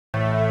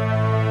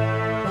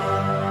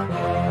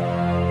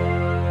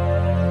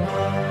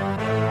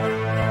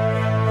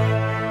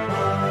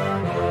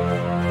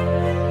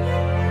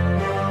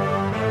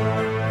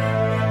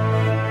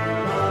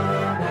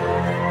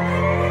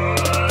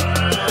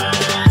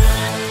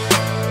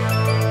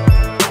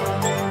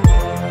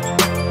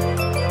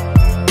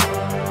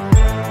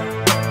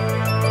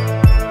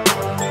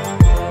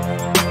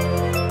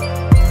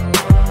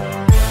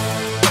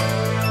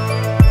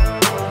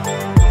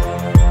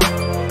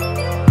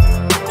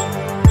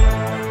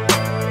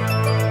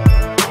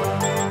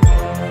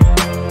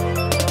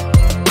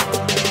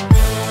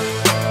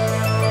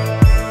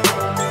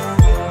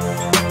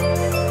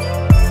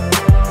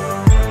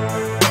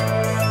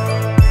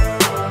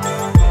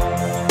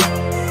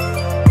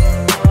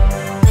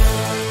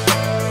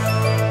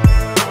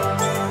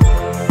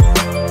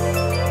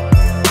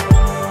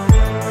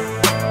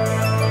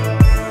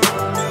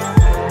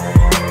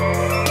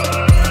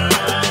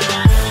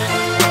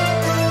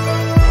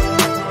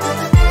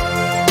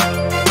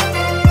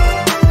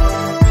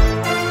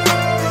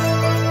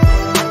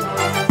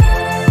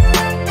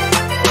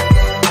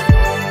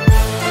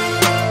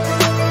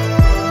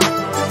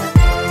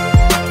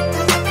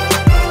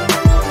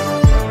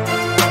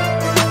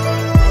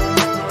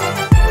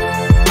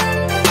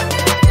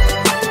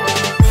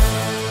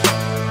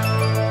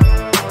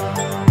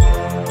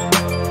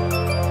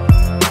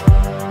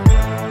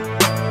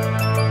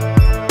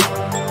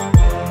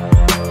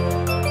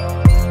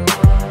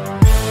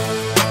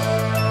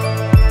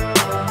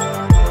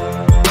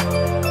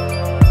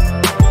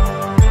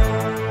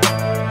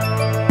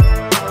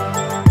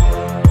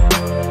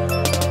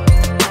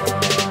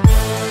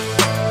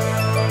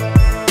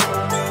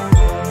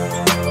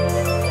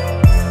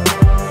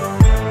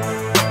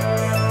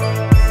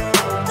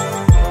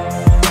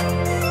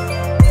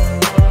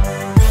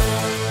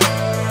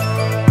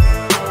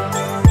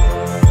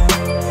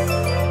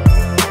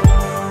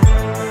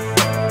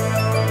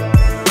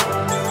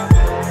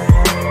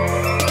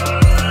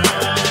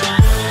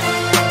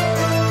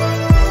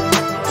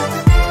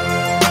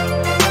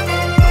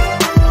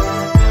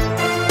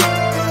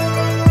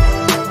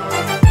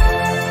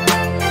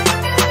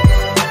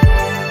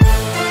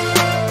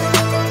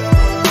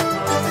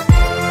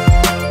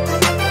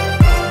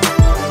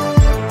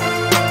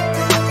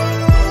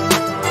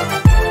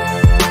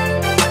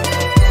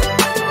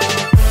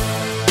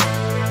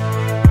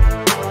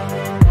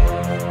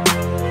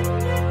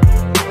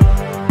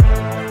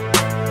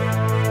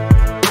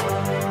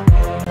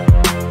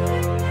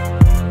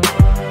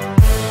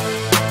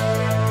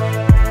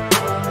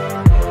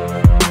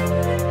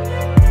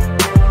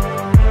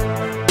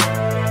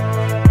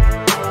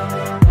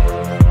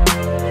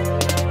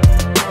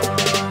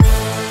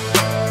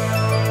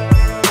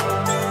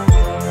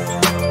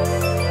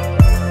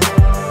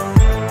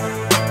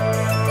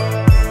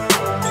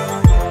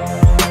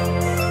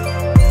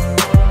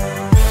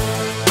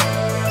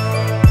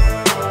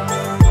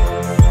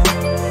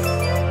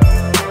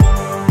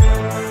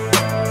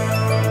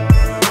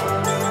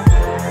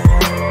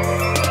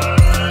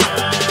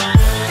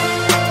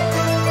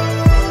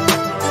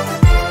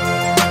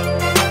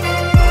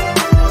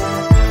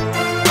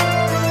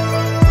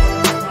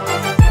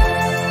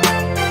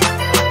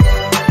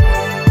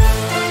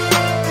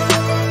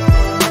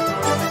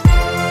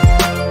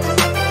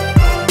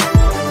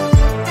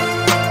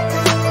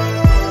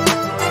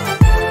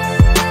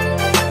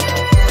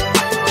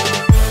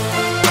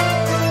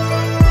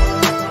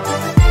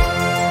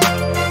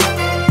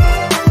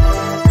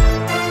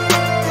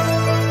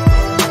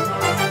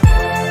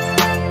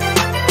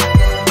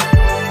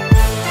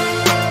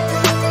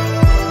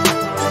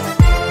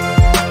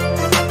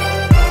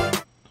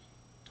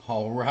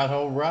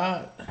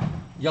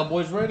Y'all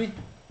boys ready?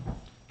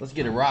 Let's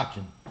get it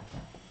rocking.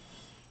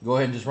 Go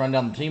ahead and just run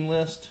down the team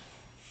list.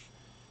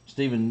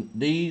 Stephen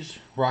D's,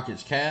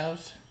 Rockets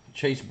Cavs.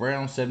 Chase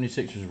Brown,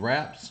 76ers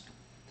Raps.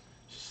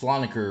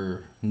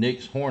 Sloniker,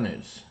 Knicks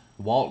Hornets.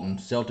 Walton,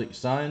 Celtics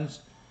Suns.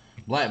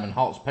 Blackman,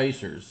 Hawks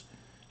Pacers.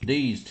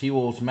 D's,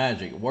 T-Wolves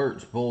Magic.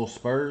 Wirtz, Bulls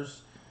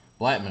Spurs.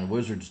 Blackman,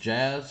 Wizards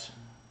Jazz.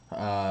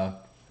 Womack,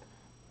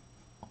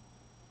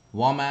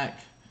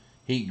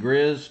 Heat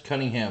Grizz.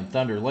 Cunningham,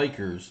 Thunder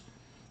Lakers.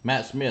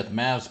 Matt Smith,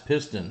 Mavs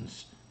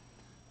Pistons.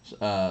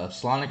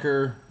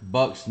 Sloniker,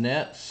 Bucks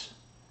Nets.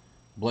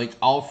 Blake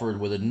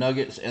Alford with the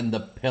Nuggets and the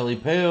Pelly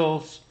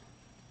Pels.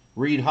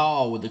 Reed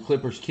Hall with the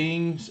Clippers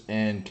Kings.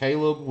 And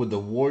Caleb with the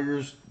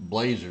Warriors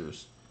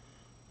Blazers.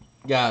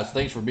 Guys,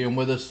 thanks for being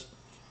with us.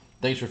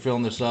 Thanks for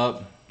filling this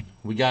up.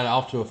 We got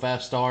off to a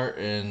fast start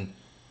and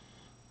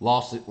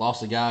lost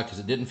the guy because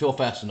it didn't feel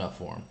fast enough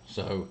for him.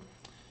 So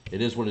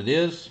it is what it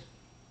is.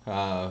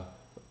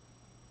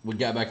 We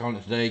got back on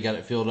it today, got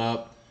it filled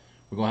up.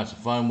 We're going to have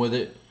some fun with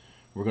it.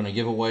 We're going to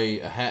give away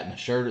a hat and a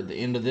shirt at the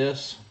end of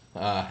this.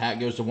 Hat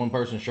goes to one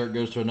person, shirt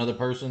goes to another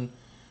person.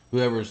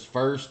 Whoever's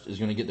first is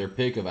going to get their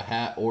pick of a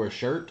hat or a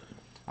shirt.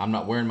 I'm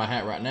not wearing my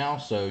hat right now,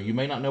 so you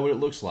may not know what it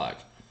looks like.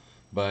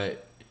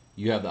 But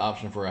you have the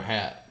option for a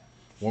hat.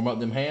 Warm up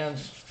them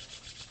hands.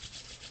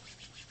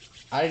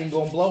 I ain't even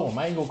going to blow them.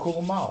 I ain't going to cool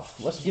them off.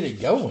 Let's get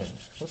it going.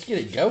 Let's get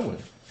it going.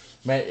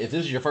 Man, if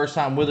this is your first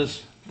time with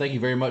us, thank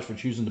you very much for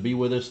choosing to be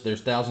with us.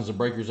 There's thousands of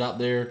breakers out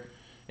there,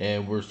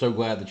 and we're so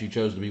glad that you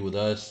chose to be with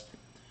us.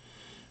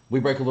 We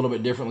break a little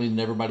bit differently than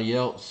everybody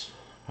else.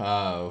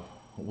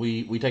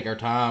 We take our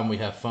time. We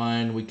have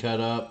fun. We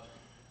cut up.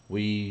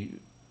 We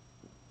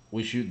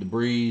shoot the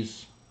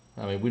breeze.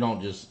 I mean, we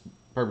don't just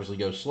purposely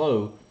go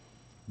slow,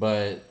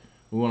 but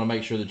we want to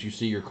make sure that you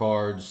see your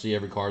cards, see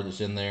every card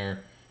that's in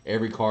there.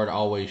 Every card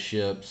always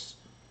ships.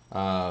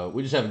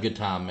 We just have a good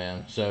time,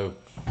 man. So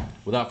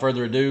without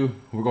further ado,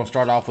 we're going to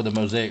start off with the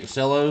Mosaic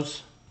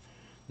Cellos.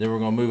 Then we're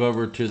going to move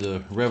over to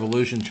the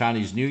Revolution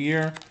Chinese New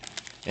Year.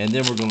 And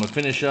then we're going to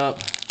finish up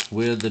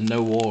with the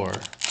Noir.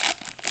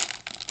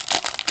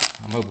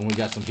 I'm hoping we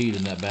got some heat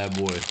in that bad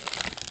boy.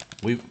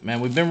 We've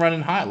been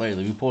running hot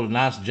lately. We pulled a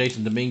nice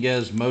Jason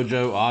Dominguez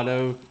Mojo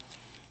Auto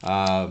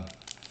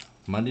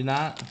Monday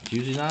night,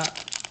 Tuesday night,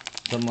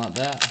 something like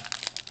that.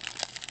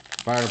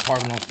 Fire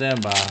department on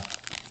standby.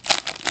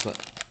 So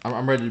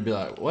I'm ready to be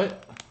like,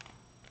 what?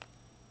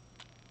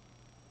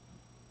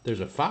 There's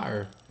a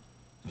fire?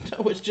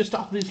 No, it's just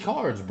off these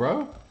cards,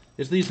 bro.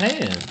 It's these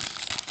hands.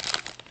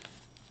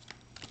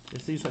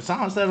 It's these.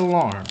 Silence that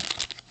alarm.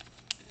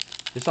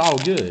 It's all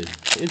good.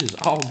 It is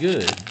all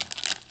good.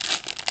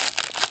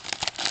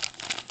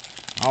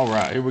 All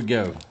right, here we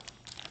go.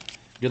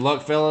 Good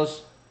luck,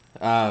 fellas.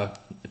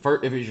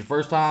 If it's your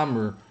first time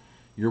or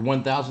your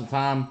 1,000th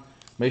time,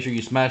 make sure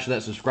you smash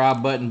that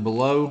subscribe button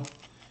below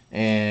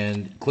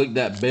and click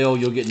that bell.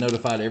 You'll get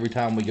notified every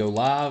time we go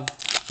live,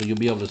 so you'll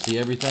be able to see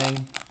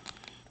everything.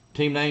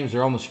 Team names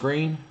are on the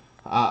screen.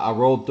 I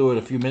rolled through it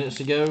a few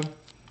minutes ago.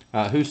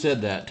 Who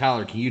said that?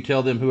 Tyler, can you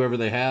tell them whoever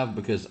they have?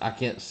 Because I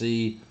can't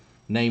see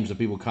names of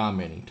people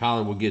commenting.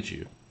 Tyler will get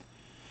you.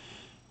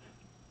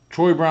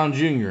 Troy Brown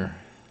Jr.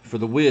 for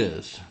the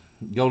Wiz.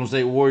 Golden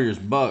State Warriors,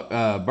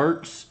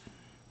 Burks.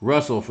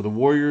 Russell for the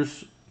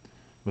Warriors.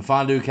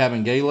 Mfiondu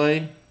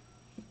Kabengele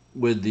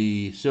with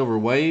the Silver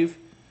Wave.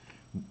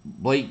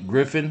 Blake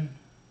Griffin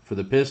for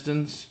the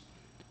Pistons.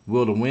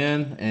 Will to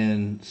Win.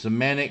 And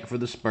Semantic for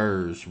the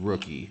Spurs,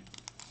 rookie.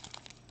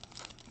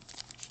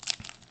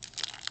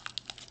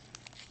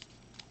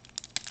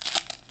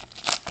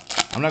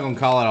 I'm not going to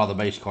call out all the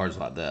base cards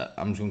like that.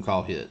 I'm just going to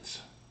call hits.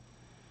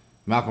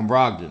 Malcolm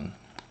Brogdon.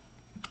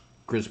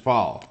 Chris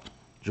Paul.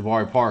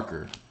 Jabari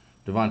Parker.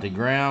 Devontae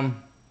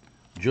Graham.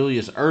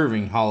 Julius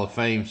Erving, Hall of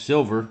Fame,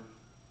 silver.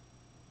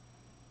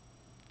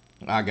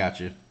 I got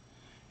you.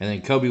 And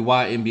then Kobe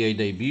White, NBA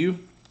debut.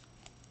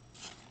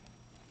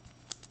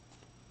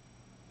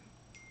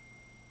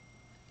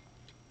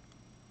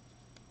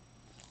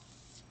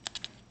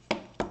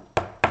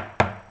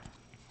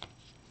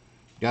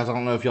 Guys, I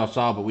don't know if y'all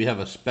saw, but we have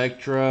a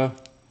Spectra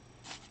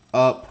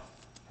up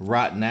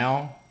right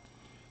now.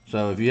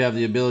 So if you have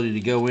the ability to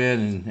go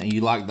in and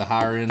you like the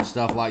higher end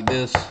stuff like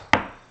this,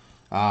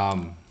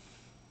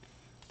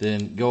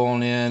 then go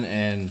on in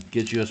and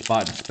get you a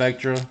spot in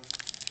Spectra.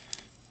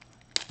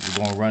 We're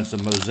going to run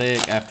some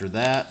Mosaic after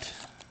that.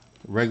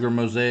 Regular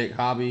Mosaic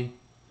hobby.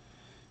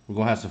 We're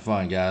going to have some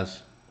fun,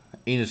 guys.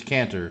 Enes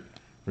Kanter,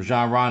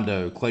 Rajon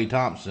Rondo, Klay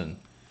Thompson,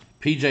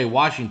 PJ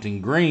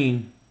Washington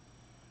Green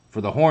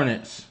for the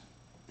Hornets,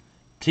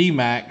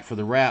 T-Mac for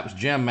the Raps,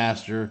 Jam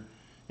Master,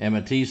 and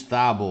Matisse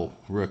Thybulle,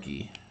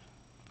 rookie.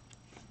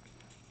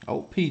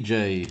 Oh,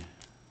 PJ.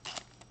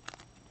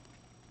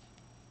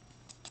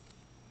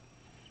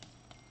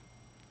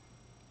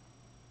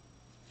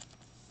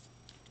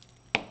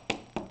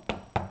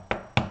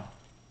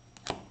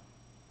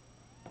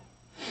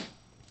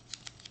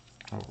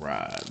 All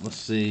right, let's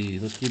see.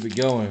 Let's keep it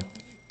going.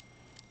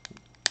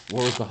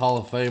 What was the Hall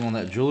of Fame on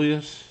that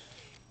Julius?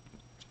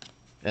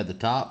 At the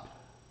top.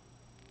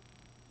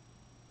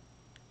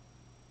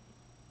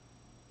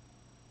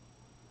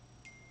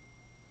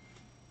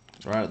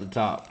 right at the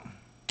top.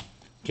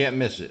 Can't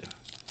miss it.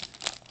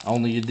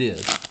 Only you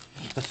did.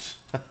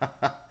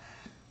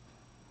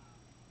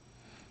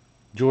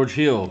 George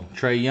Hill,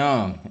 Trae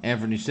Young,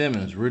 Anthony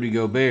Simmons, Rudy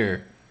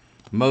Gobert,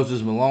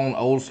 Moses Malone,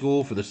 old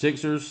school for the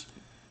Sixers,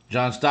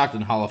 John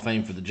Stockton, Hall of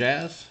Fame for the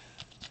Jazz.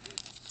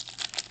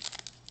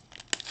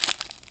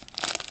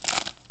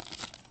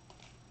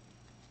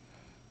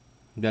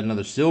 We got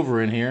another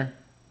silver in here.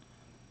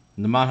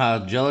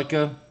 Nemanja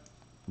Bjelica,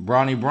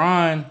 Bronny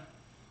Brine.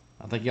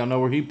 I think y'all know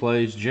where he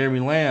plays. Jeremy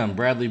Lamb,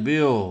 Bradley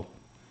Beal.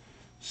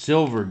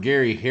 Silver,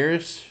 Gary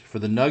Harris for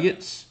the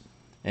Nuggets.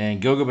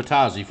 And Goga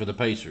Batadze for the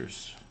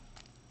Pacers.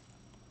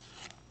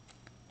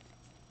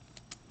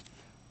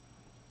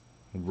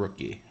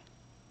 Rookie.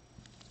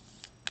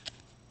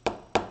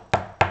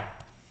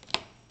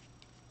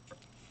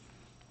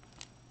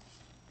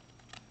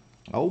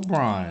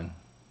 O'Brien.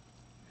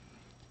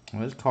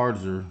 Well, his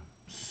cards are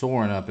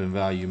soaring up in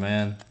value,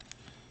 man.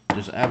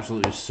 Just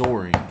absolutely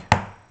soaring.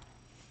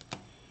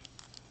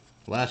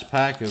 Last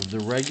pack of the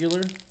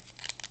regular.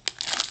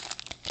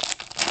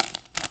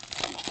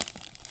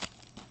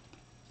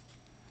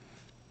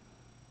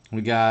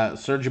 We got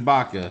Serge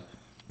Ibaka,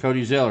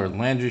 Cody Zeller,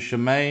 Landry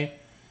Shamet,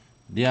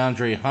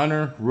 DeAndre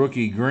Hunter,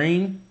 rookie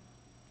green.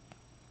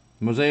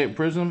 Mosaic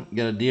Prism.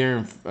 Got a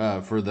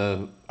De'Aaron for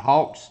the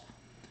Hawks.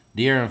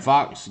 De'Aaron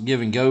Fox,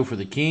 give and go for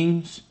the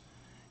Kings.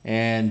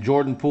 And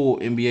Jordan Poole,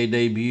 NBA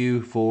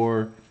debut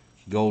for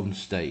Golden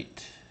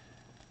State.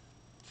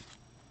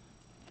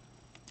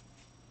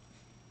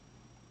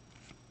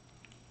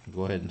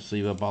 Go ahead and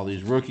sleeve up all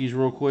these rookies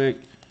real quick.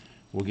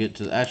 We'll get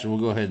to, actually we'll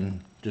go ahead and,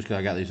 just because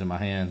I got these in my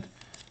hand,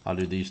 I'll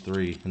do these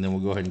three. And then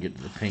we'll go ahead and get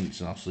to the pinks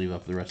and I'll sleeve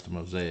up the rest of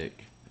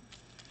Mosaic.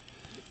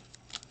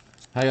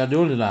 How y'all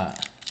doing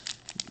tonight?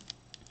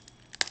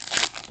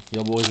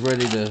 Y'all boys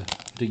ready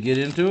to get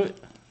into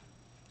it?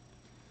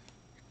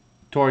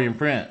 Taurean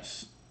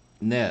Prince,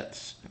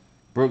 Nets.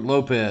 Brooke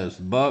Lopez,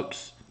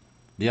 Bucks.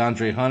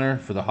 DeAndre Hunter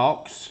for the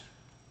Hawks.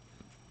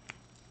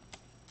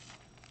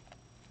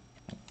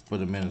 Put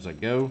them in as I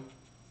go.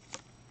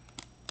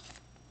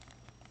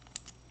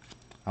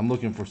 I'm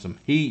looking for some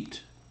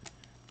heat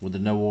with the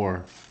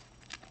Noir.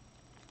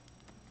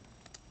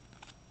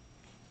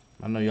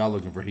 I know y'all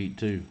looking for heat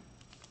too.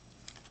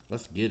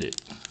 Let's get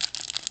it.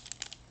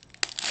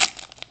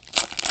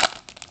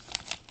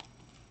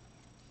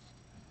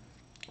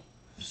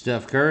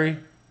 Steph Curry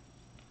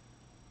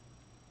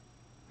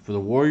for the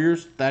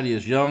Warriors.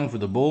 Thaddeus Young for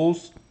the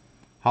Bulls.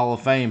 Hall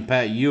of Fame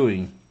Pat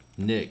Ewing,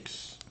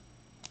 Knicks.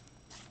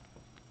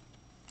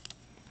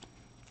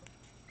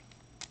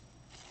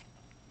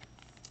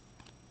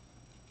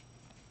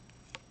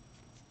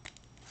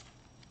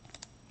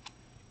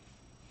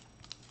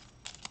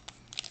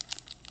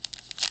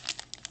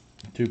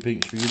 Two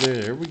pinks for you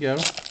there. There we go.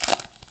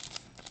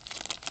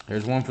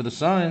 There's one for the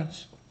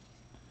Suns.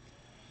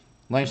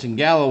 Langston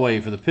Galloway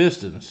for the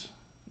Pistons.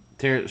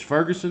 Terrence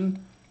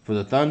Ferguson for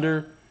the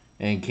Thunder.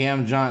 And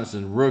Cam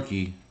Johnson,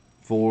 rookie,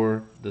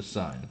 for the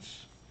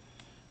Suns.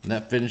 And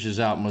that finishes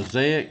out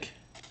Mosaic.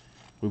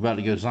 We're about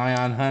to go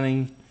Zion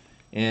hunting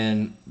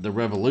in the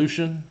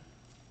Revolution.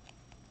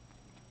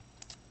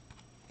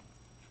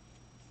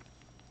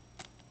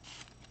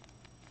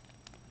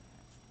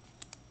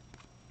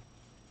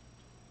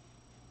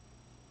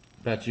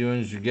 Pat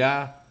Ewing's your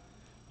guy.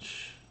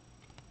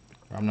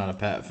 I'm not a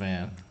Pat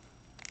fan.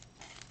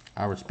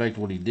 I respect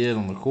what he did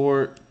on the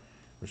court.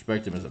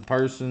 Respect him as a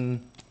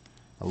person.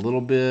 A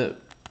little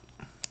bit.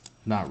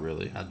 Not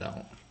really. I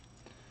don't.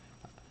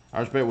 I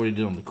respect what he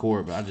did on the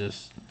court, but I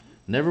just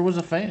never was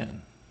a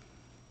fan.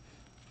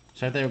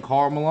 Same thing with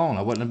Karl Malone.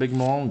 I wasn't a big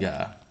Malone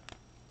guy.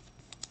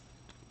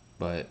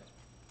 But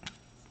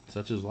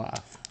such is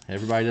life.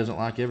 Everybody doesn't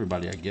like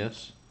everybody, I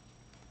guess.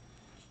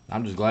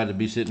 I'm just glad to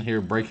be sitting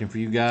here breaking for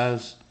you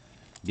guys.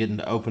 Getting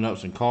to open up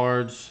some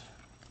cards.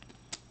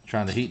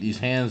 Trying to heat these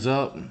hands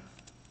up.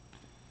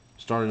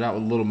 Started out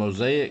with a little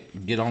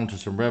Mosaic. Get on to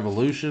some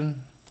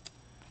Revolution.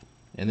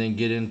 And then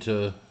get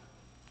into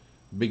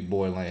big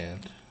boy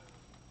land.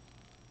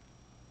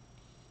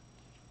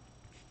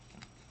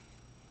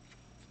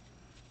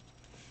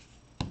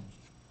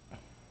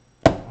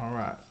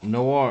 Alright.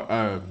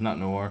 Noir. Not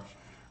Noir.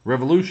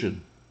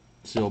 Revolution.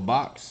 Sealed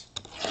box.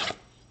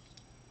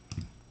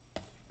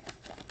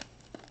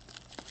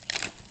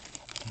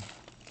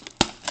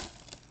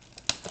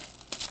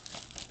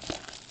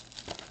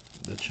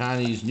 The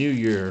Chinese New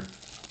Year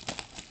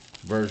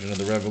version of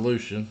the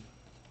Revolution.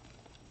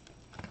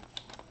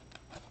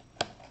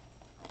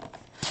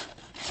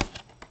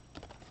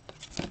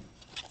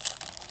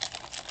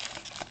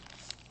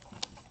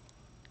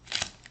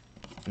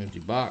 Empty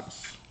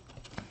box.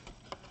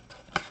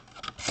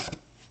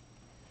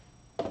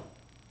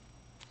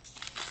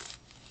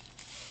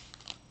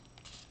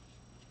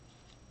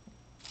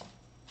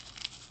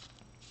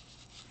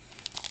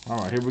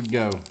 Alright, here we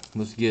go.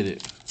 Let's get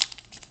it.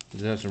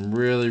 It has some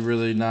really,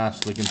 really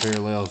nice looking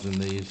parallels in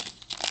these.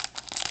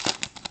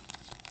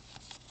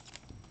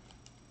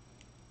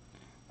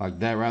 Like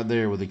that right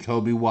there with the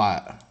Kobe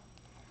White.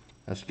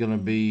 That's going to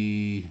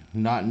be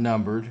not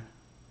numbered.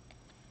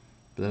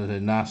 That's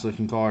a nice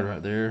looking card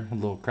right there. A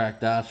little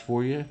cracked ice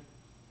for you.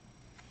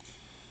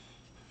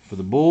 For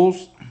the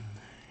Bulls,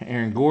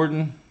 Aaron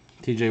Gordon,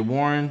 T.J.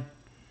 Warren,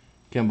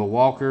 Kemba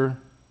Walker,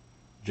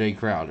 Jay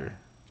Crowder.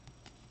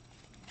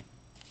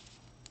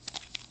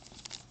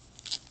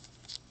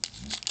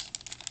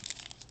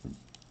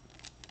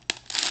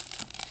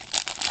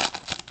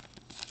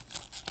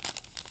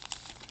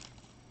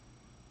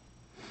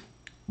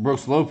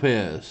 Brooks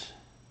Lopez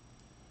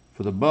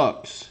for the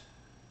Bucks.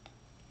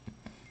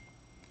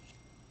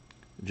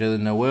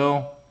 Jalen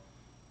Noel,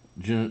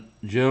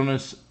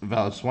 Jonas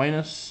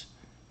Valanciunas,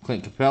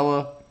 Clint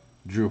Capella,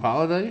 Drew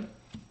Holiday.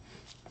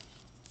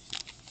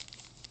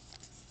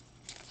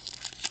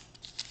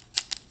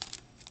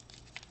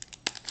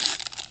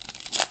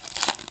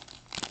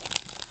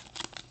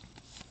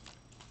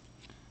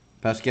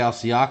 Pascal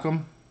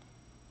Siakam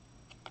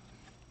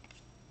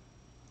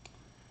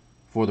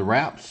for the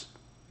Raps.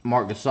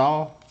 Marc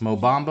Gasol, Mo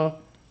Bamba,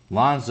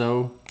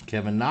 Lonzo,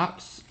 Kevin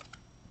Knox.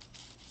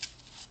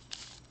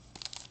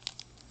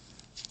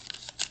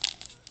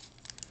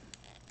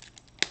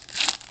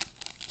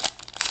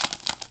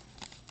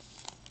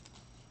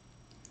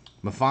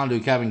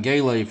 Mfiondu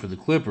Kabengele for the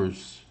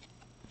Clippers.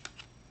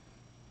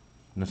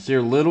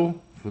 Nasir Little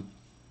for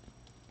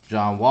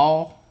John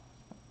Wall,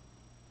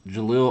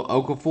 Jahlil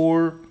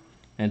Okafor,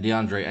 and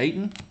DeAndre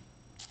Ayton.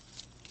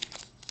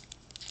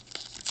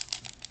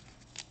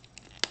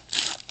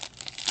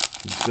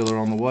 Filler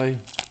on the way.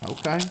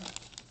 Okay.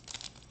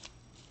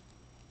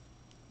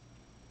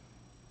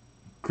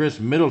 Chris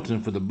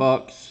Middleton for the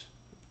Bucks.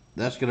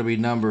 That's going to be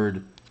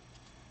numbered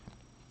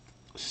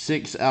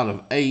 6 out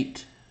of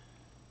 8.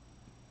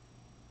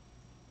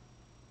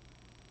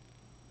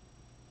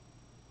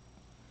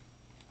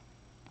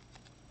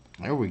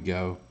 There we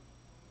go.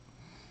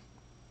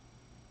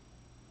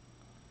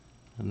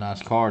 A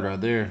nice card right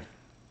there.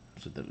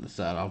 Set that to the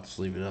side. I'll just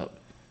leave it up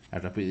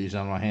after I put these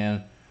on my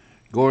hand.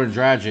 Goran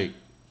Dragic,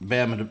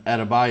 Bam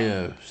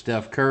Adebayo,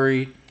 Steph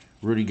Curry,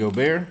 Rudy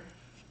Gobert.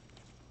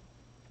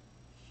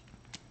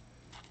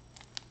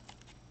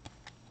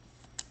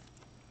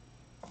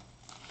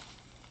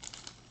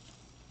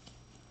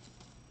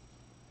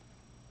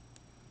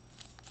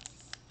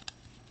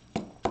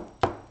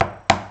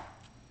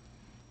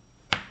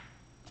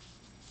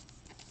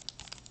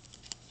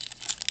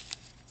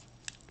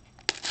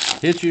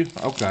 Hit you?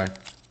 Okay.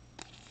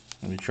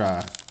 Let me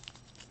try.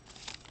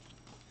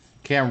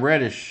 Cam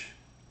Reddish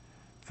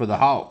for the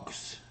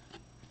Hawks.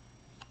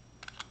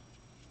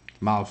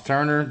 Miles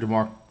Turner,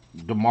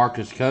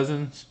 DeMarcus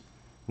Cousins,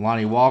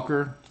 Lonnie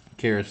Walker,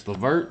 Karis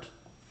LeVert.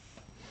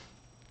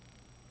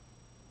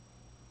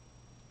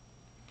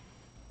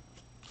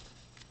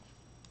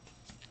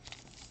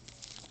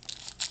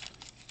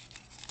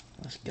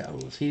 Let's go.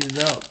 Let's heat it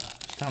up.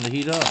 It's time to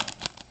heat up.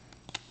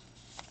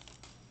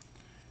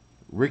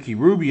 Ricky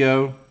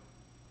Rubio,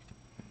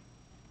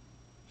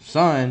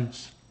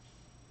 Suns.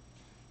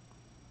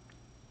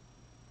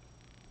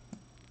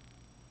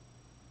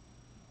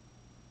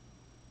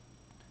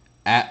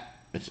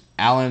 It's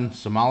Alan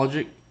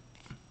Samologic,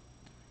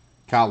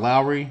 Kyle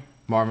Lowry,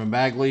 Marvin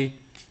Bagley,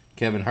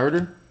 Kevin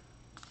Huerter.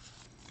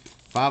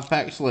 5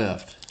 packs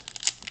left,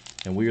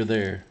 and we are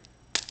there.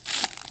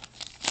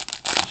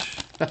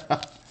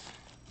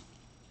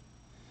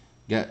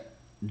 Got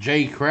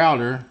Jay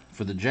Crowder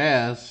for the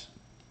Jazz.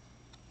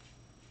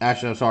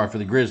 Actually, I'm sorry, for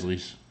the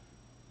Grizzlies.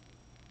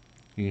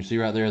 You can see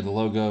right there the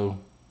logo.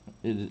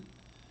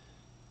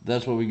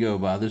 That's what we go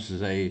by. This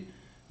is a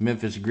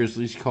Memphis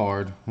Grizzlies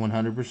card,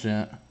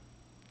 100%.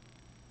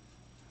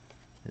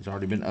 It's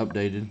already been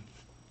updated.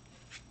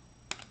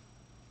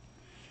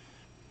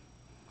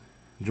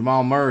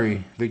 Jamal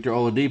Murray, Victor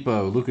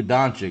Oladipo, Luka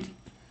Doncic,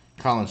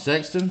 Colin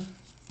Sexton.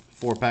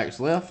 4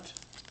 packs left.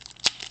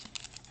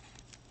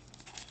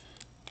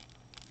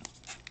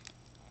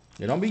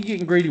 Yeah, don't be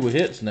getting greedy with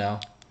hits now.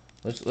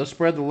 Let's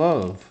spread the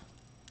love.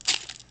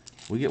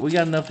 We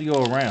got enough to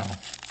go around.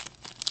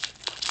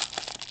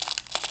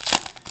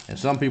 And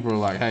some people are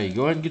like, hey,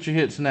 go ahead and get your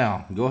hits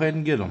now. Go ahead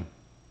and get them.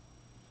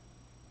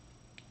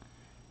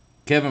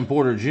 Kevin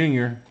Porter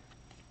Jr.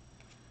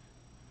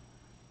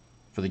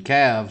 for the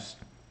Cavs.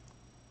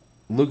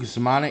 Lucas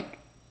Simonik,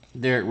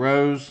 Derrick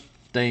Rose,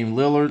 Dame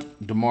Lillard,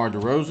 DeMar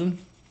DeRozan.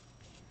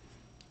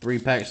 3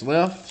 packs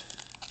left.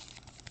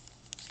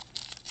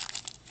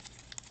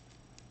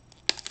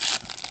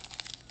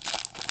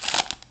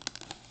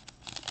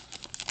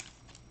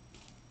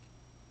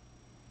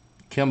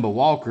 Kemba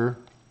Walker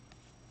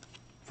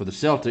for the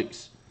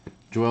Celtics.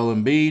 Joel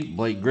Embiid,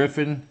 Blake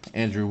Griffin,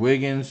 Andrew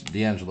Wiggins,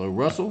 D'Angelo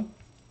Russell.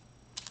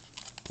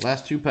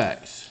 Last 2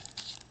 packs.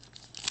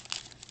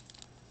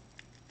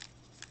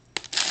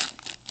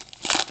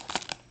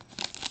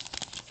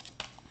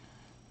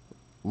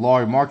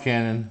 Lauri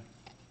Markkanen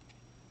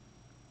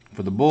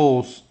for the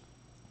Bulls.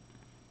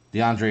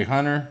 DeAndre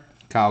Hunter,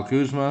 Kyle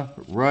Kuzma,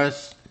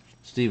 Russ,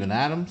 Steven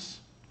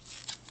Adams.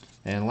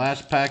 And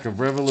last pack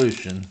of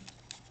Revolution.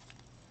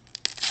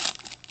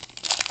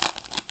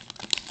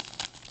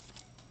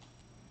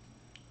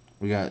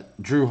 We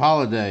got Drew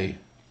Holiday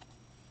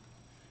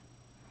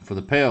For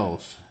the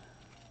Pels,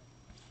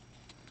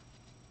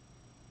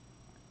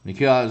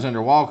 Nikhil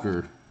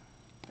Alexander-Walker,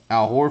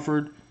 Al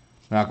Horford,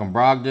 Malcolm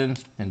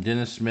Brogdon, and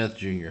Dennis Smith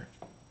Jr.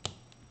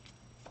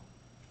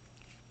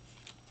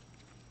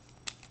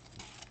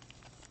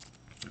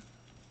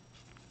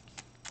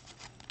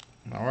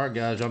 Alright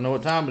guys, y'all know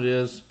what time it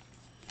is.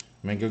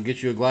 Man, go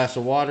get you a glass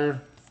of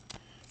water.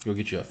 Go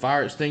get you a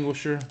fire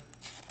extinguisher.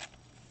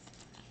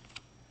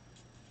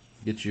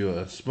 Get you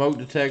a smoke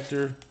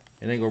detector.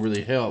 It ain't gonna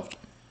really help.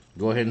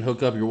 Go ahead and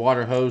hook up your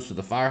water hose to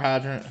the fire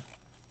hydrant.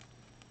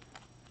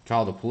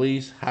 Call the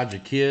police. Hide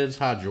your kids.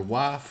 Hide your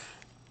wife.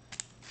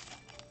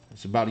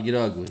 It's about to get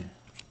ugly.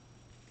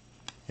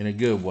 In a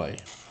good way.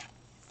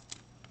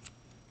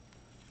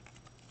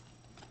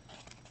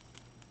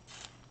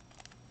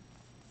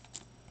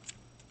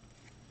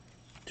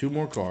 Two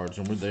more cards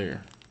and we're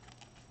there.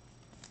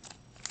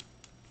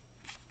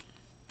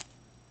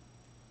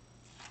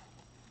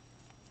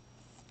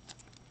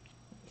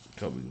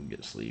 Kobe can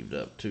get sleeved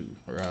up too,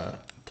 or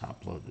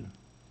top loaded.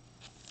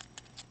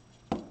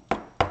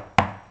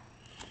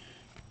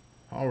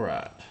 All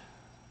right,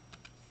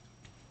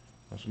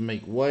 let's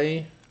make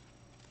way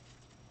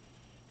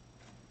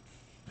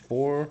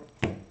for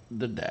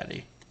the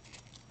daddy.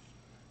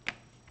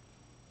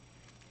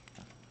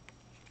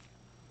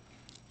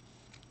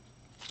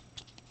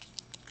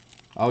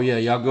 Oh yeah,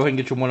 y'all go ahead and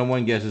get your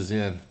one-on-one guesses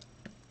in.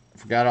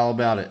 Forgot all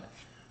about it.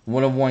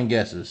 One-on-one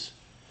guesses.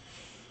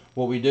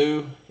 What we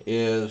do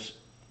is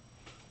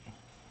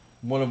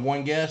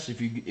one-of-one guess. If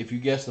you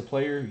guess the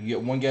player, you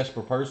get one guess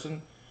per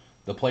person.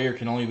 The player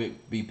can only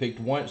be picked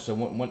once, so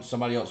once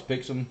somebody else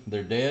picks them,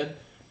 they're dead.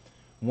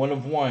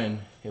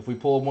 One-of-one. If we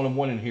pull a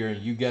one-of-one in here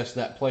and you guess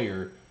that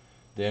player,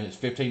 then it's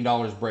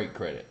 $15 break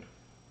credit.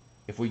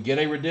 If we get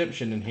a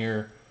redemption in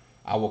here,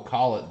 I will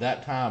call it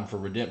that time for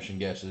redemption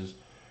guesses.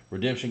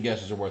 Redemption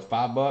guesses are worth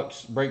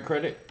 $5 break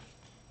credit.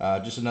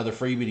 Just another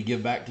freebie to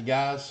give back to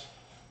guys.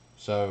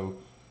 So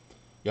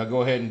y'all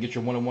go ahead and get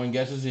your one-on-one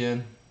guesses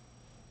in.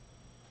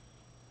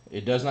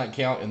 It does not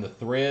count in the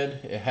thread.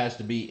 It has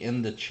to be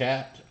in the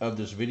chat of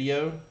this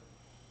video.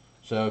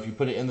 So if you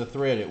put it in the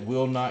thread, it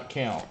will not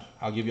count.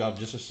 I'll give y'all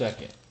just a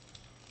second.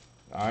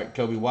 All right,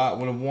 Kobe White,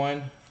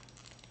 one-of-one.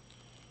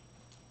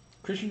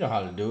 Chris, you know how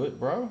to do it,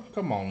 bro.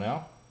 Come on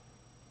now.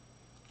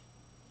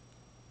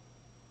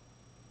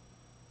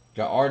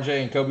 Got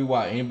RJ and Kobe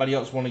White. Anybody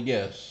else want to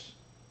guess?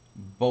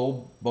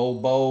 Bowl.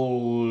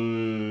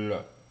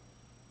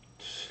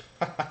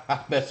 I'm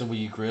messing with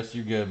you, Chris.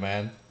 You're good,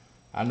 man.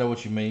 I know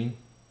what you mean.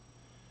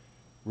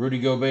 Rudy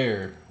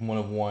Gobert,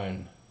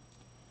 one-of-one.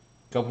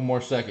 Couple more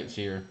seconds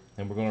here,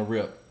 and we're gonna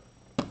rip.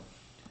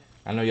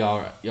 I know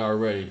y'all are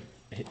ready.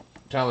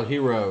 Tyler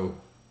Hero.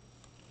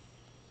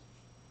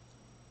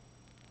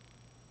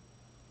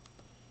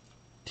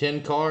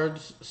 10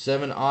 cards,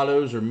 7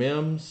 autos or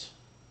mems.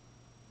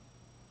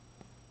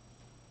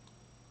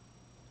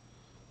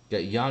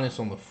 Got Giannis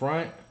on the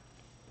front.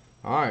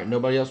 Alright,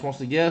 nobody else wants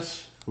to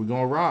guess. We're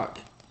going to rock.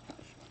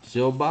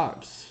 Sealed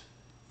box.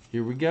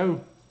 Here we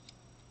go.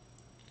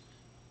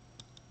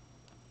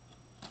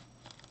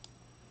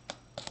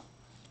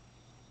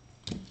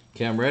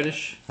 Cam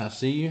Reddish, I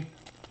see you.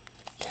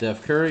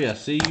 Steph Curry, I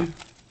see you.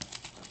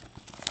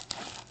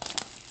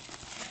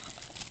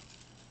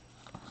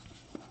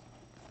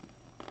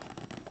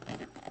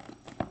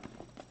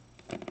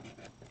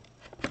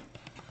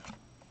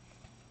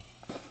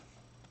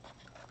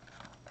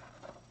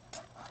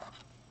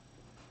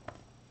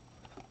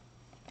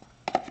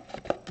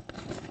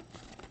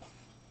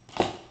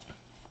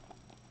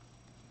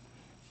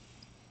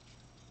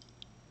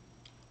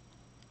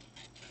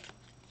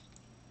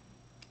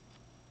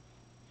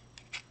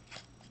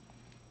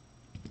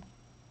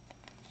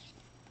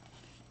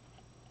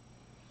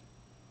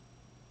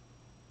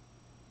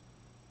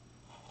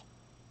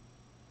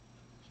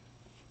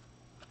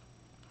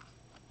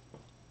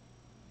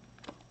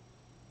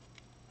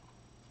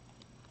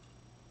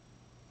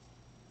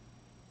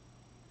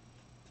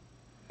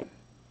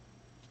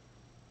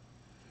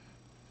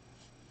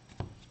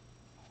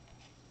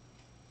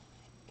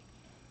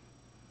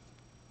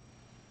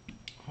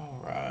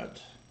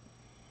 Alright.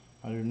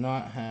 I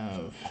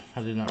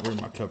did not bring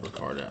my cover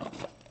card out.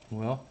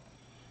 Well,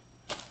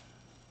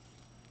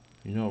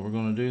 you know what we're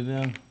going to do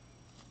then?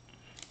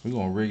 We're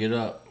going to rig it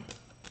up.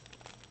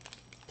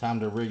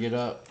 Time to rig it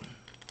up.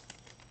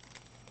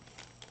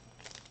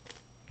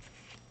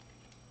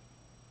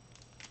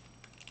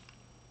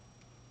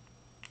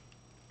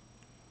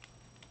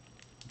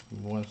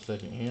 One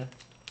second here.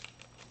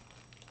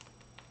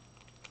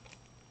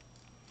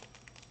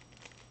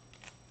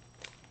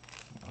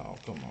 Oh,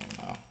 come on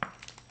now.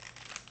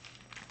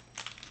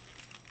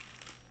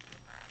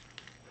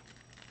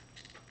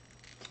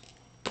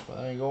 Well,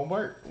 that ain't gonna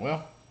work.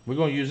 Well, we're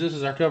gonna use this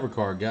as our cover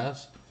card,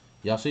 guys.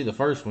 Y'all see the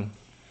first one.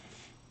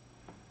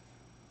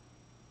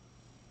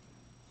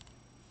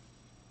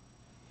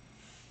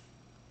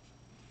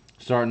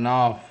 Starting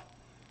off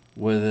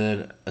with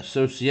an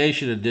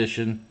Association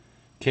Edition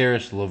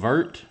Karis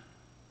LeVert,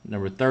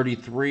 number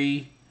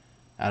 33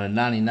 out of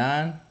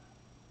 99.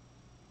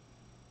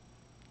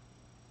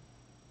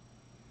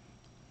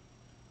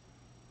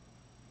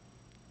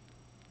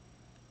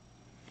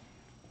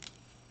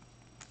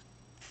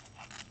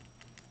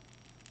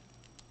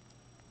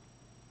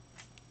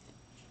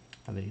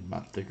 I need my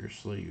thicker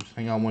sleeves.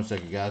 Hang on one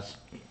second, guys.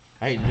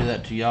 I hate to do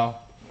that to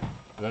y'all,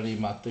 but I need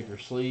my thicker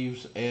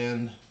sleeves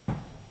and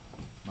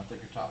my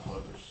thicker top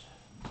loaders.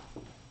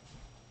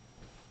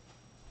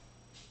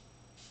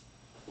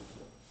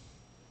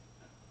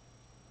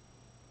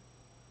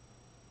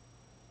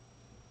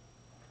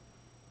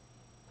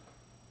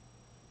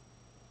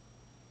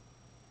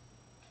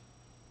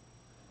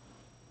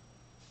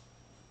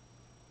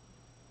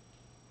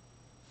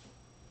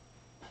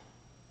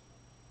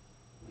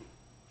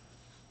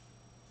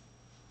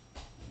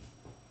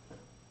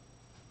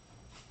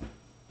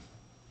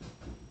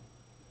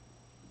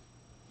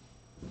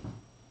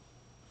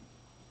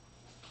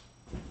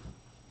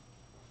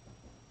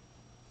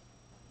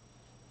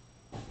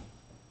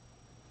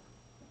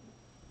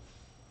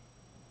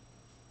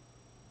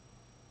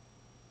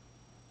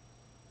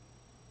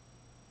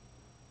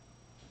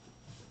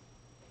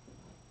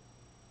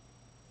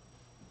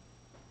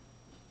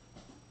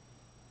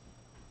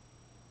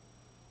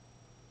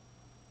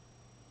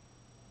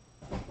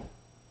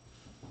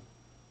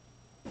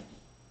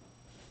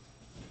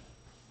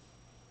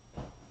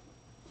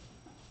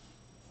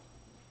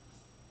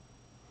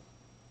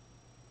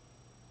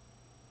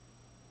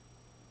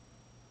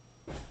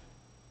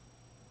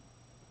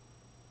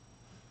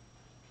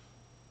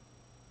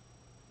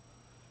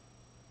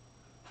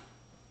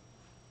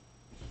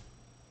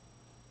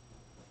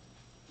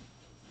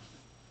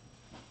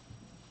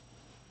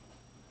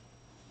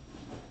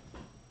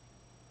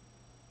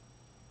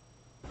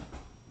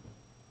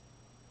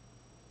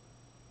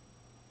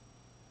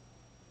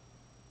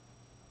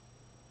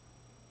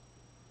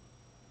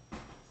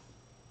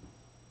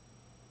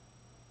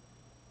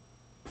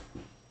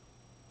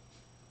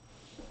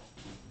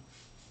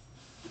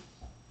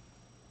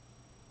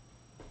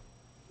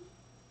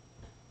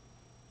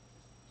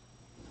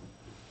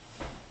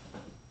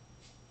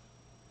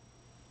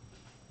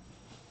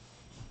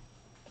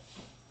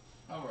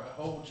 All right,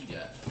 hold what you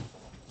got.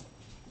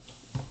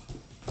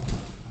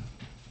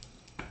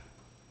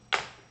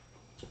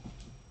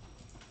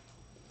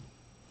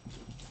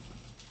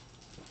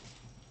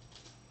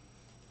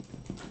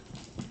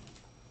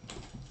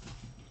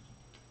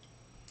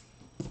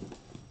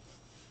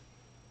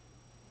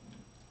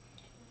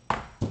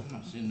 I'm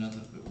not seeing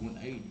nothing but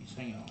 180s.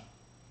 Hang on.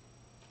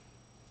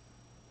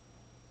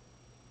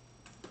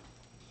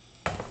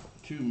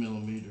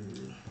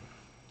 2mm.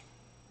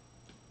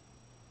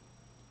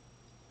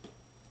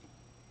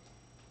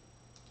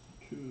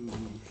 Twos.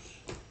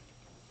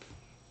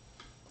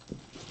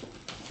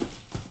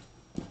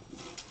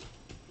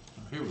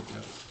 Oh, here we go.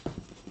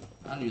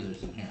 I knew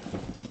this in here.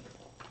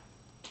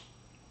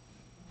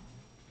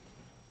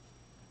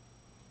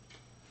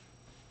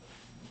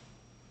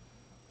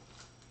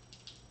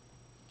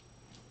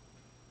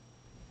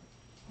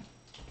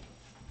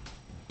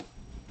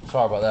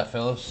 Sorry about that,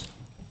 fellas.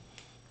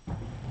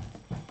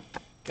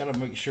 Gotta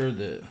make sure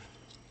that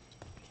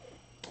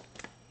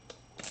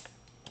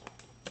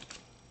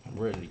I'm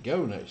ready to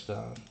go next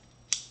time.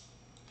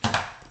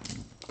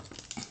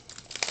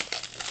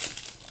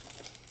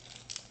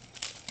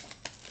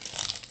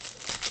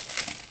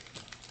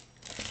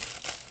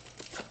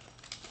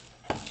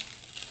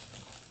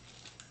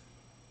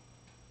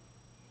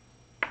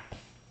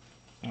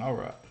 All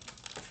right.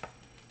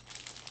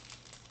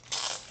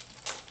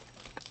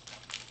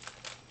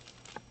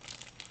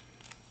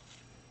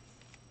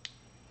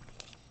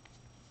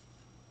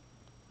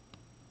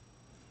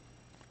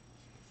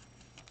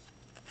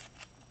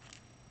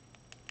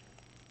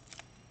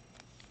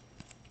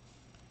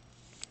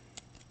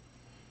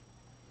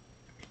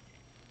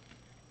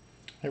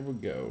 Here we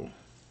go.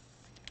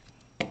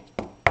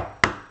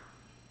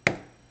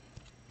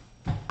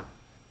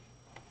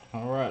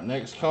 All right,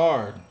 next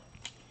card.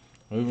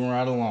 Moving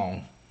right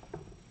along.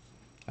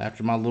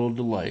 After my little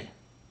delay.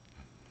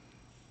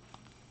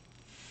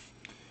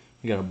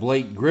 We got a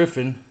Blake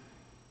Griffin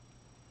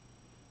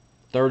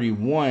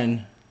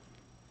 31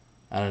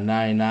 out of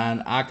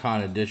 99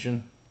 Icon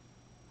Edition.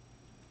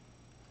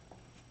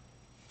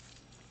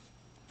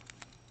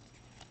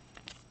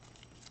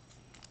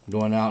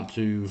 Going out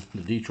to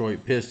the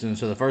Detroit Pistons.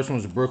 So the first one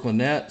was the Brooklyn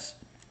Nets.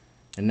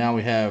 And now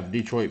we have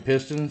Detroit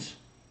Pistons.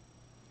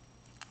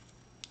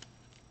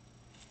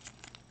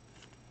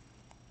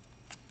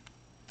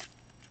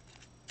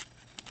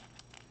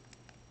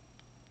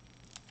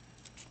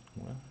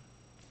 Well,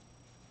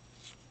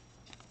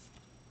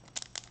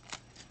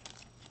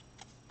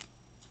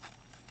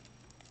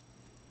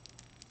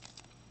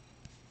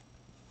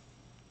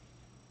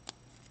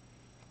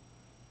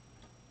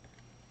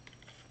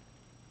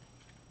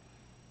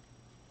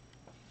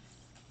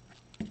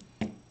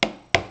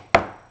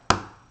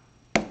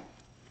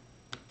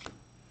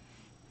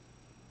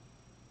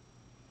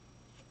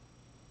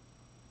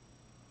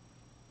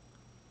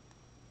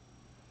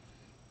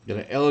 got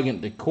an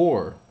Elegant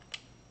Decor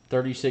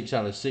 36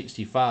 out of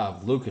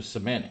 65 Lucas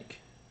Semanik.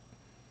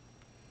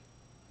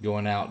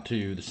 Going out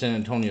to the San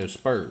Antonio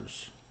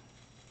Spurs.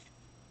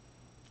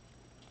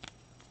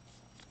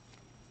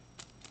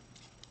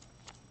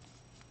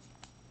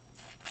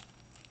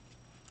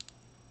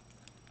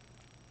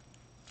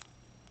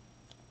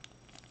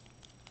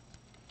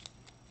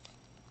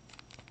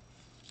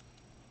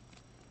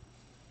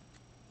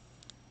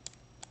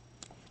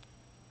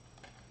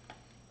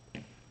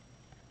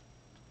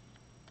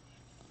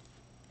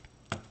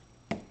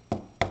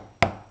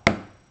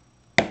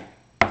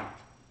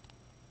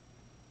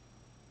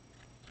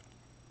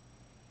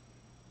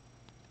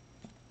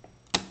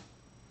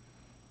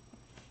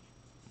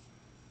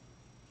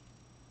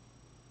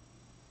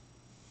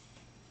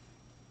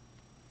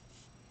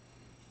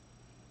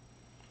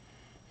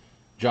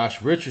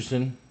 Josh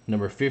Richardson,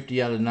 number 50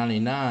 out of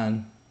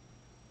 99,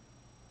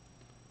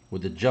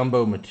 with the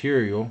jumbo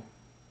material,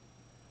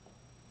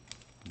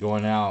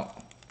 going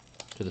out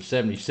to the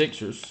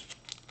 76ers.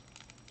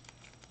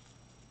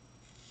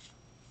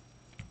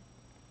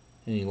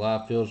 Any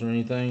live fills or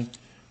anything?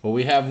 Well,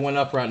 we have one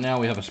up right now.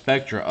 We have a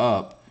Spectra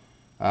up.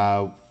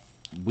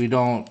 We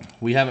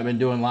haven't been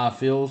doing live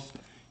fills.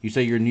 You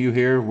say you're new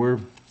here. We're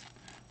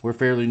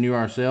fairly new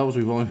ourselves.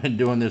 We've only been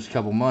doing this a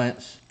couple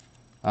months.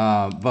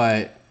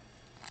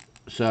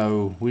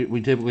 So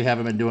we typically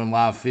haven't been doing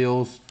live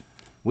fills.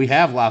 We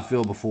have live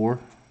fill before.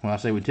 When I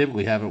say we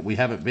typically haven't, we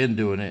haven't been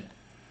doing it.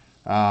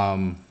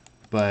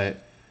 But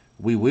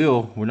we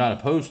will. We're not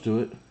opposed to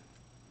it.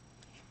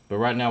 But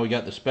right now we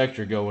got the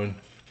Spectra going.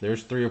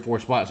 There's 3 or 4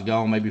 spots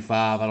gone, maybe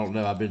 5. I don't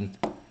know. I've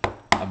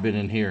been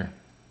in here.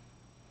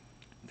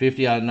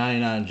 50 out of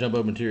 99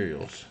 jumbo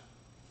materials.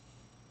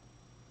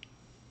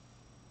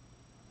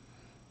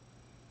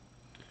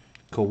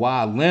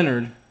 Kawhi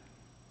Leonard,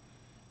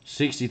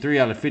 63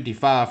 out of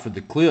 55 for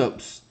the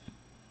Clips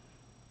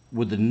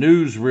with the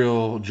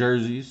newsreel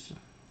jerseys.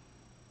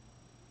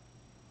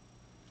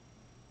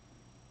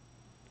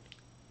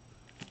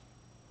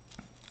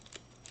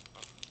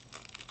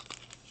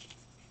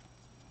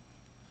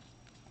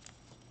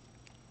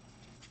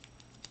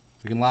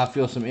 We can live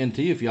fill some NT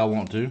if y'all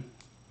want to.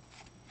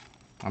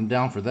 I'm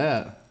down for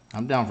that.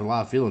 I'm down for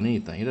live filling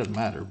anything. It doesn't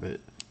matter, but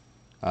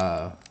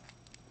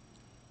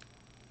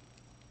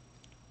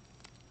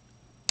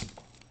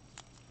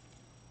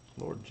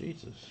Lord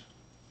Jesus.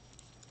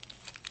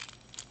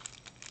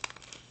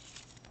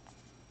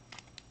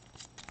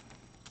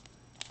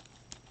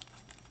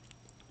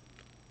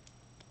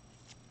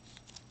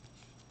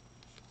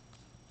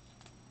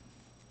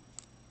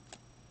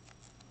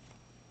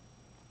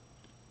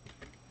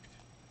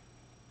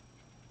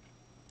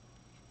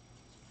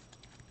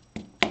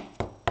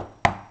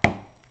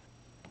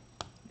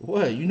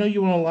 What? You know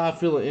you want to live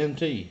fill an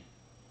NT.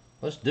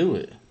 Let's do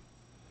it.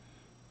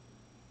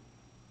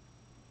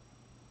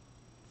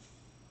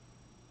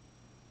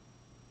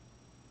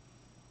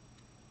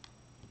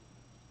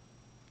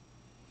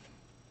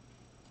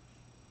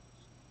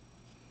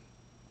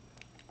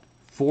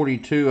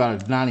 .42 out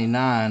of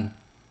 99.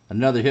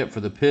 Another hit for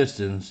the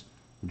Pistons.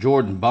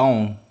 Jordan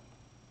Bone.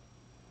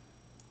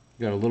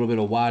 Got a little bit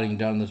of whiting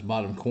down in this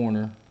bottom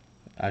corner.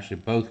 Actually,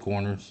 both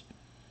corners.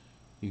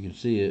 You can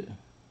see it.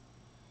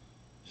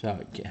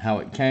 That's how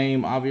it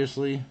came,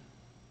 obviously.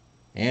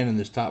 And in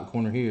this top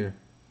corner here.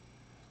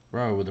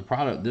 Bro, with the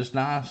product this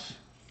nice,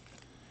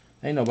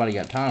 ain't nobody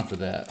got time for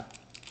that.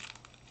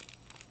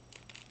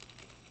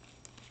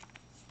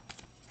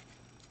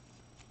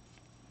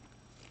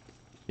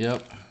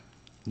 Yep.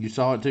 You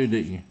saw it too,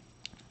 didn't you?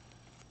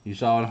 You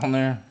saw it on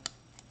there?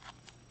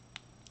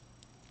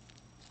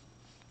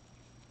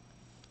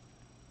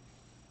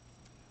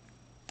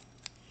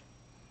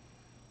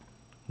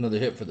 Another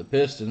hit for the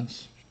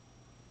Pistons.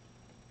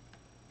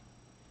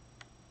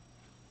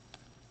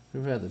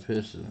 Who had the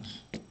Pistons?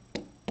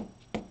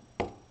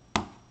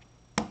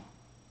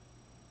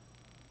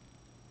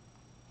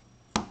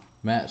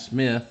 Matt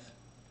Smith.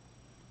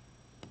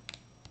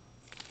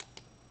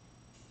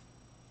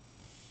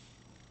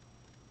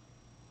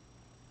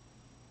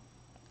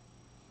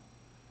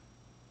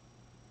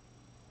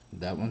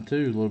 That one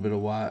too, a little bit of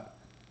white.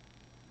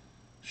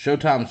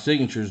 Showtime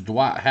Signatures,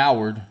 Dwight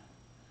Howard,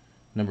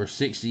 number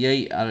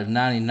 68 out of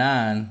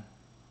 99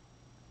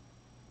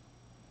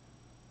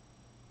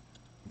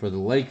 for the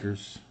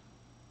Lakers.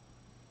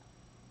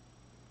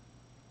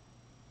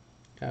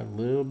 Got a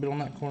little bit on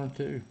that corner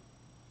too.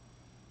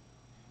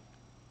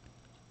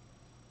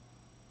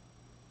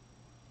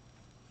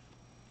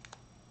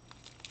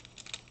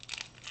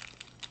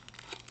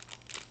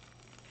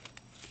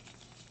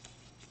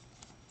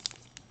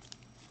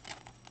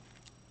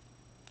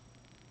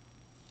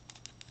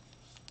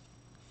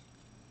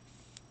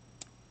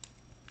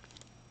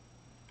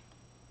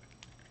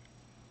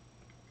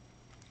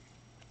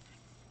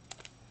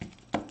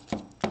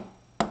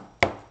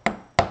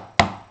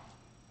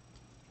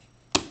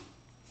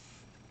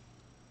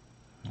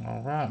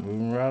 All right,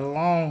 moving right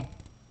along.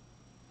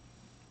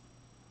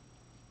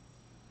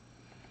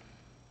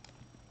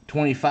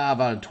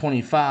 25 out of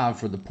 25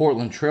 for the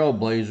Portland Trail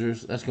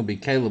Blazers. That's going to be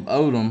Caleb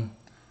Odom.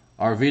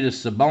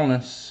 Arvydas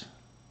Sabonis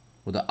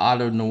with the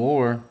Auto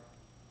Noir.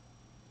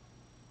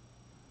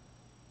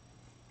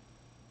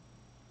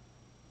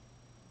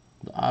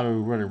 The auto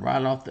running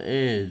right off the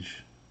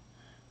edge.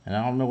 And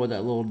I don't know what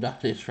that little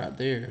dot is right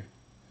there.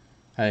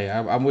 Hey,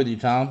 I'm with you,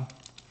 Tom.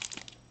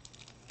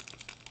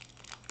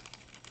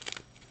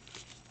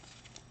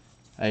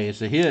 Hey,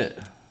 it's a hit.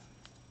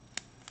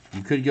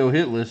 You could go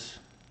hitless.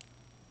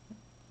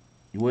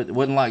 It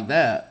wasn't like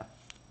that.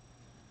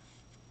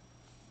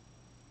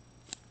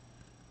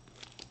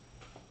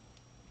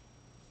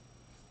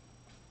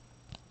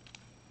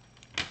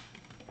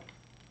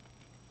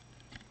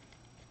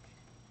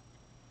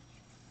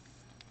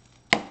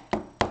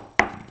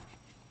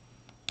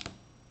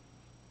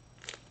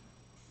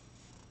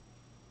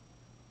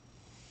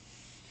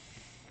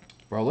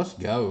 Bro, let's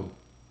go.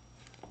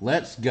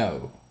 Let's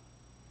go.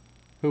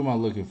 Who am I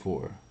looking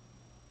for?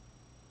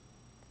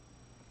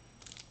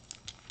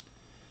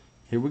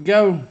 Here we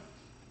go.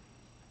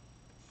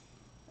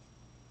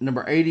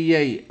 Number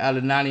 88 out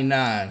of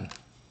 99.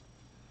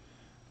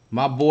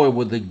 My boy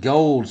with the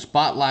gold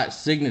spotlight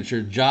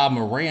signature, Ja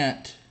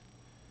Morant.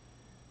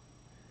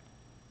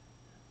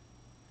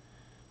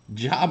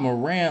 Ja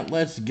Morant,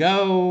 let's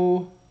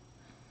go.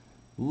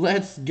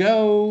 Let's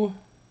go.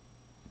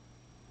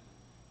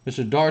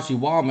 Mr. Darcy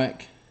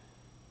Womack.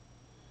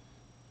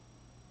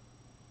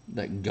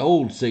 That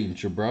gold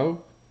signature,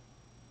 bro.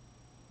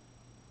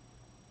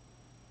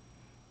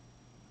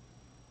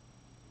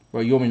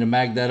 Bro, you want me to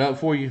mag that up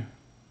for you?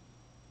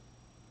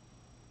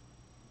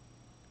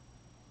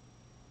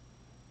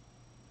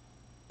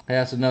 Hey,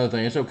 that's another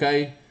thing. It's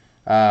okay.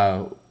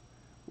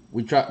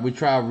 We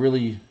try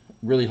really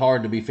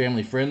hard to be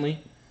family friendly,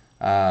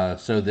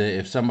 so that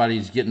if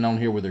somebody's getting on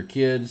here with their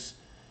kids,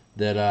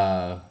 that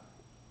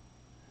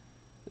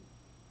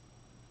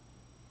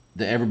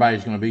that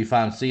everybody's going to be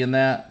fine seeing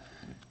that.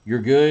 You're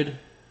good.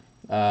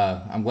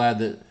 I'm glad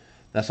that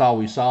that's all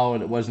we saw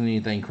and it wasn't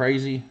anything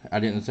crazy. I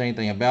didn't say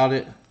anything about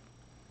it.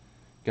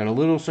 Got a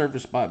little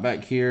surface spot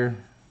back here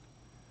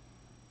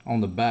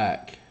on the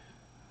back.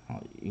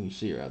 You can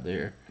see it right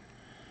there.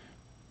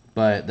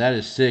 But that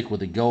is sick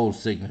with the gold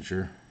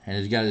signature. And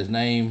he's got his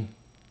name.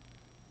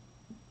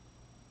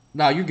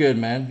 No, you're good,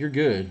 man. You're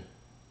good.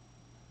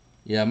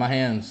 Yeah, my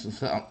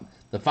hands.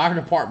 The fire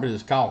department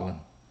is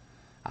calling.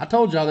 I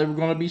told y'all they were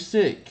going to be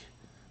sick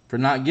for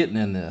not getting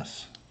in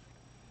this.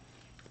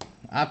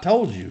 I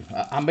told you.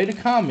 I made a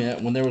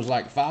comment when there was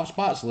like 5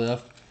 spots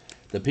left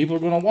that people are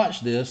going to watch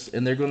this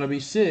and they're going to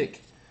be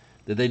sick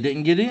that they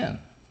didn't get in.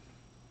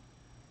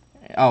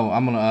 Oh,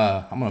 I'm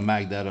gonna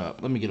mag that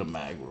up. Let me get a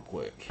mag real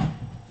quick.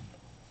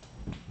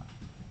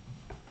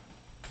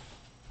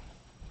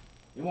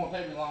 It won't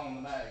take me long on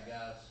the mag,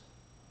 guys.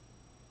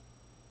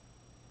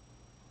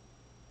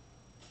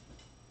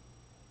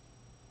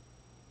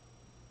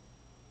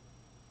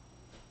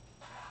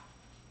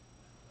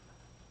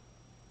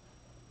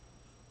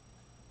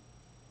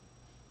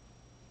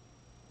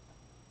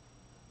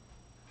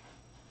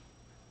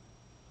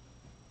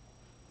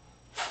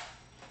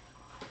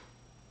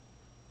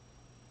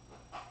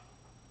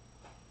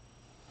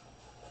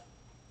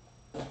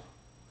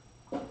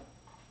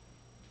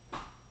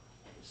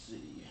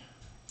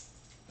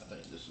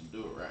 This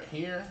will do it right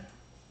here.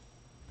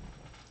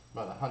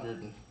 About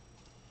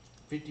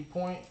 150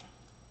 point.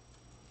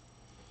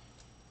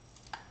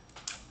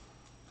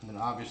 And then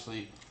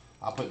obviously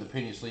I'll put the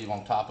penny sleeve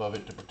on top of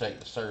it to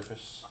protect the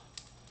surface,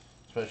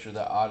 especially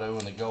that auto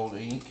and the gold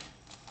ink.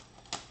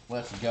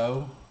 Let's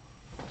go.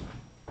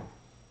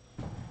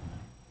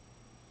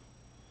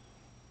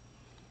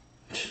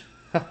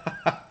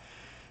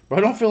 Bro,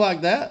 I don't feel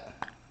like that.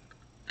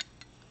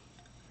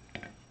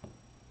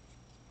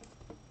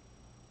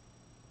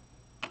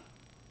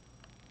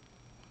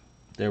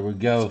 There we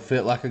go.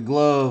 Fit like a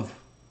glove.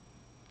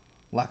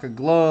 Like a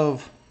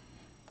glove.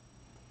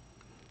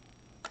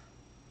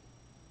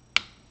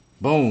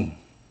 Boom.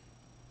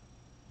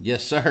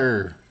 Yes,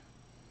 sir.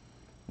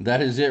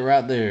 That is it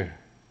right there.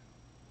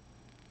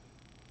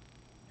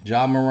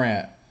 Ja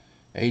Morant,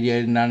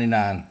 88 and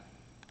 99.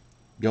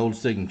 Gold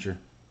signature.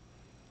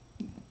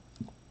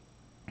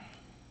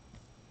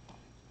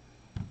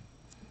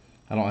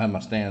 I don't have my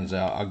stands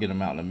out. I'll get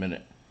them out in a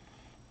minute.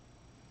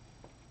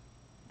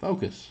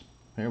 Focus.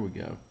 There we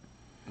go.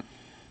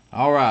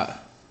 All right.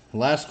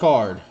 Last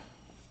card.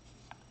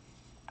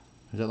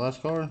 Is that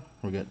last card?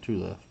 We got 2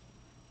 left.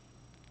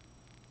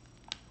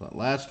 But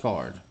last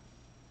card.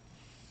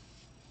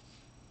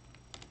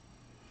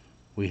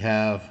 We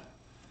have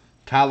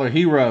Tyler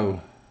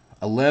Hero,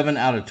 11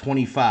 out of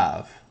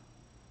 25.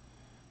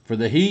 For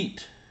the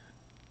Heat,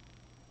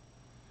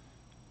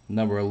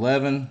 number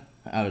 11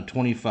 out of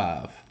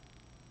 25.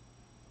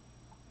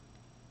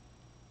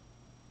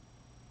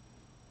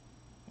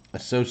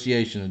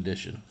 Association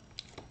edition.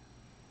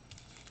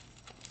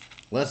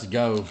 Let's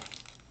go.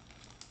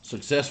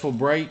 Successful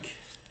break.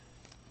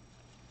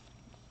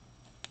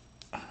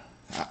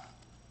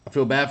 I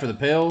feel bad for the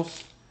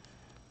Pels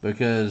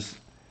because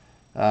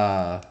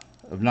of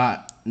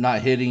not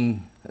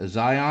hitting a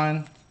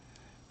Zion,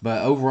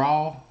 but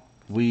overall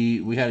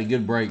we had a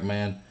good break,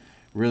 man.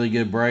 Really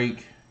good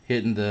break.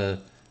 Hitting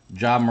the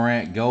Ja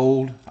Morant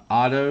gold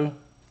auto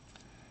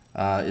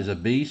is a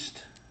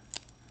beast.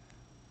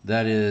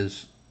 That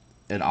is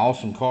an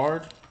awesome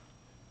card.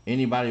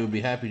 Anybody would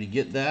be happy to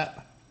get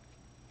that.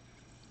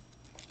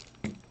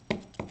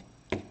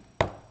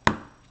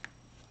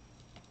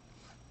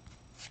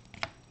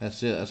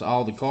 That's it. That's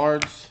all the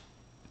cards.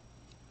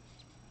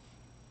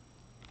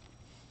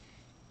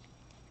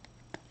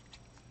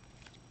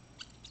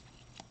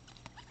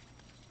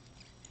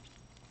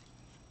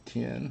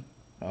 $10.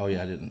 Oh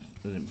yeah, I didn't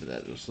put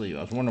that to sleep.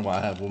 I was wondering why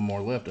I have one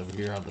more left over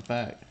here out of the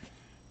pack.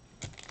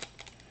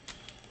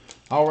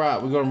 All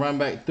right, we're gonna run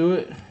back through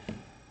it.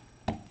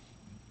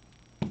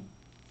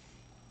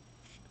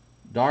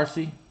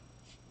 Darcy,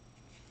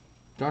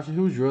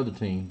 who's your other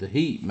team? The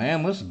Heat,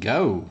 man. Let's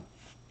go.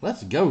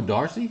 Let's go,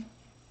 Darcy.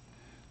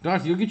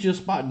 Darcy, you'll get you a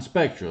spot in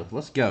Spectra.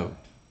 Let's go.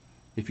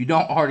 If you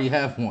don't already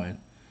have one.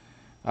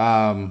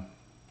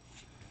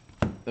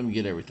 Let me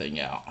get everything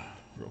out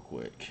real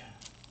quick.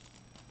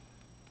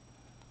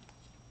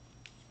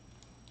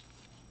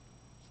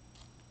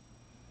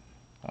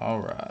 All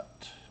right.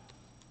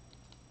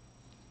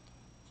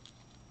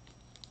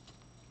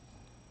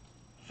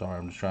 Sorry,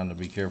 I'm just trying to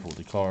be careful with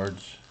the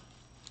cards.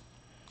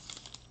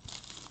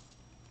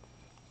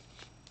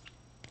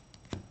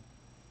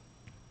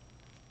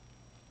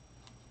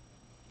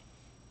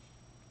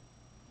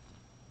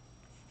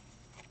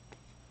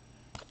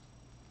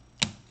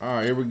 All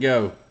right, here we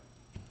go.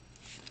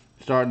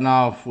 Starting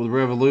off with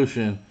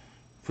Revolution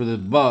for the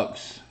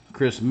Bucks,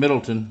 Chris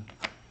Middleton.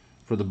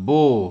 For the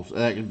Bulls,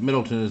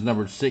 Middleton is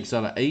numbered 6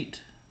 out of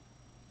 8.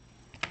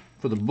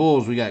 For the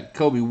Bulls, we got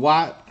Kobe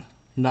White,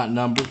 not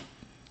numbered.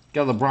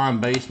 Got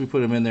LeBron base, we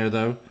put him in there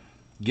though.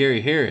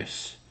 Gary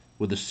Harris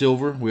with the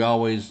silver. We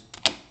always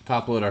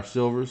top load our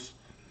silvers.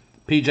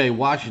 PJ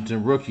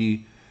Washington,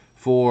 rookie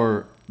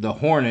for the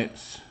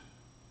Hornets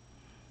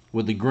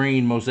with the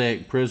green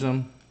mosaic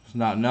prism. It's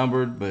not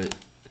numbered, but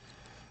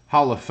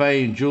Hall of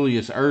Fame,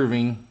 Julius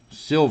Erving,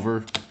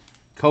 silver.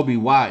 Kobe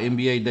White,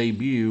 NBA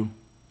debut.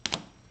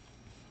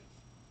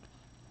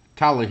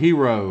 Tyler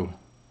Hero,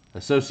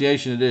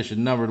 Association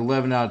Edition, numbered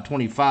 11 out of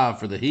 25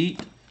 for the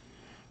Heat.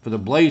 For the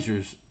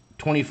Blazers,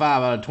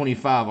 25 out of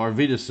 25,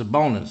 Arvydas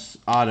Sabonis,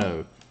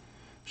 auto.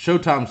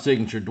 Showtime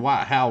signature,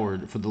 Dwight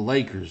Howard for the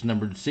Lakers,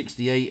 numbered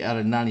 68 out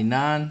of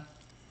 99.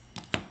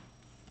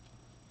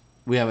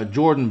 We have a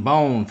Jordan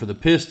Bone for the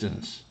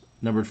Pistons,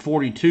 numbered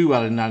 42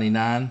 out of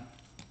 99.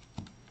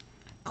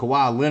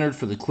 Kawhi Leonard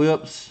for the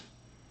Clips,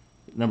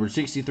 numbered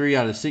 63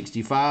 out of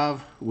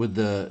 65 with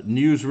the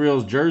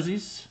Newsreels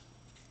jerseys.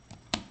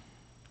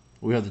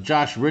 We have the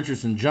Josh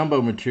Richardson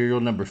Jumbo material,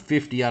 number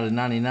 50 out of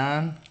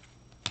 99.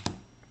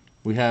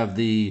 We have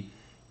the,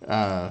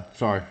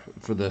 for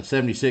the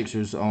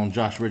 76ers on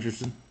Josh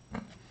Richardson.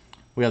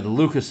 We have the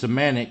Lucas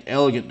Semanik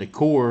Elegant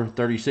Decor,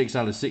 36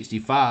 out of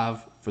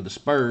 65 for the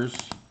Spurs.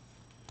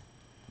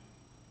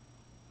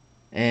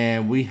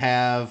 And we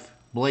have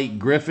Blake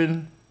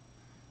Griffin,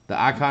 the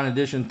Icon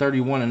Edition,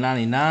 31 of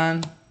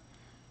 99,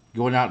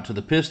 going out to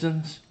the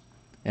Pistons.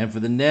 And for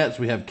the Nets,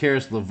 we have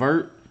Karis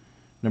LeVert,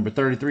 number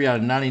 33 out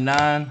of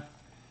 99.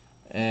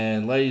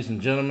 And ladies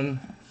and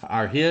gentlemen,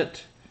 our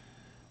hit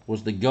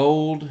was the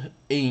gold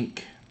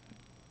ink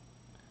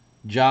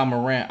Ja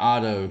Morant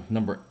auto,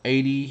 number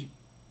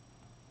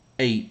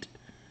 88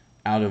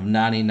 out of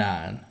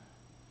 99.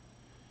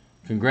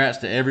 Congrats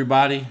to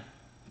everybody.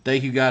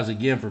 Thank you guys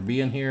again for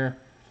being here.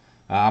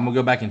 I'm going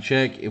to go back and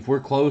check. If we're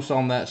close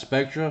on that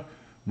Spectra,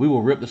 we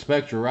will rip the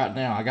Spectra right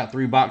now. I got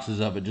 3 boxes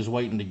of it just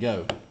waiting to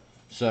go.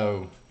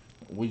 So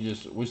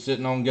we're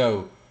sitting on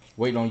go,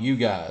 waiting on you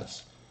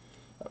guys.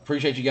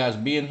 Appreciate you guys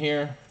being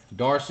here.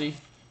 Darcy,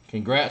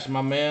 congrats,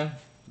 my man.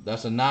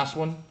 That's a nice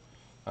one.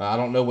 I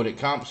don't know what it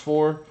comps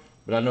for,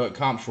 but I know it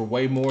comps for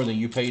way more than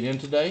you paid in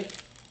today.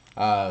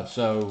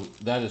 So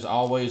that is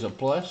always a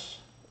plus.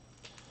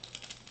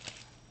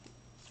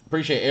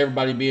 Appreciate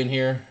everybody being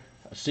here.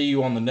 I'll see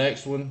you on the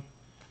next one.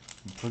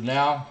 For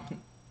now,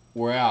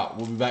 we're out.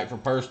 We'll be back for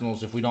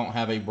personals if we don't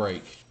have a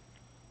break.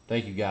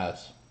 Thank you,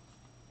 guys.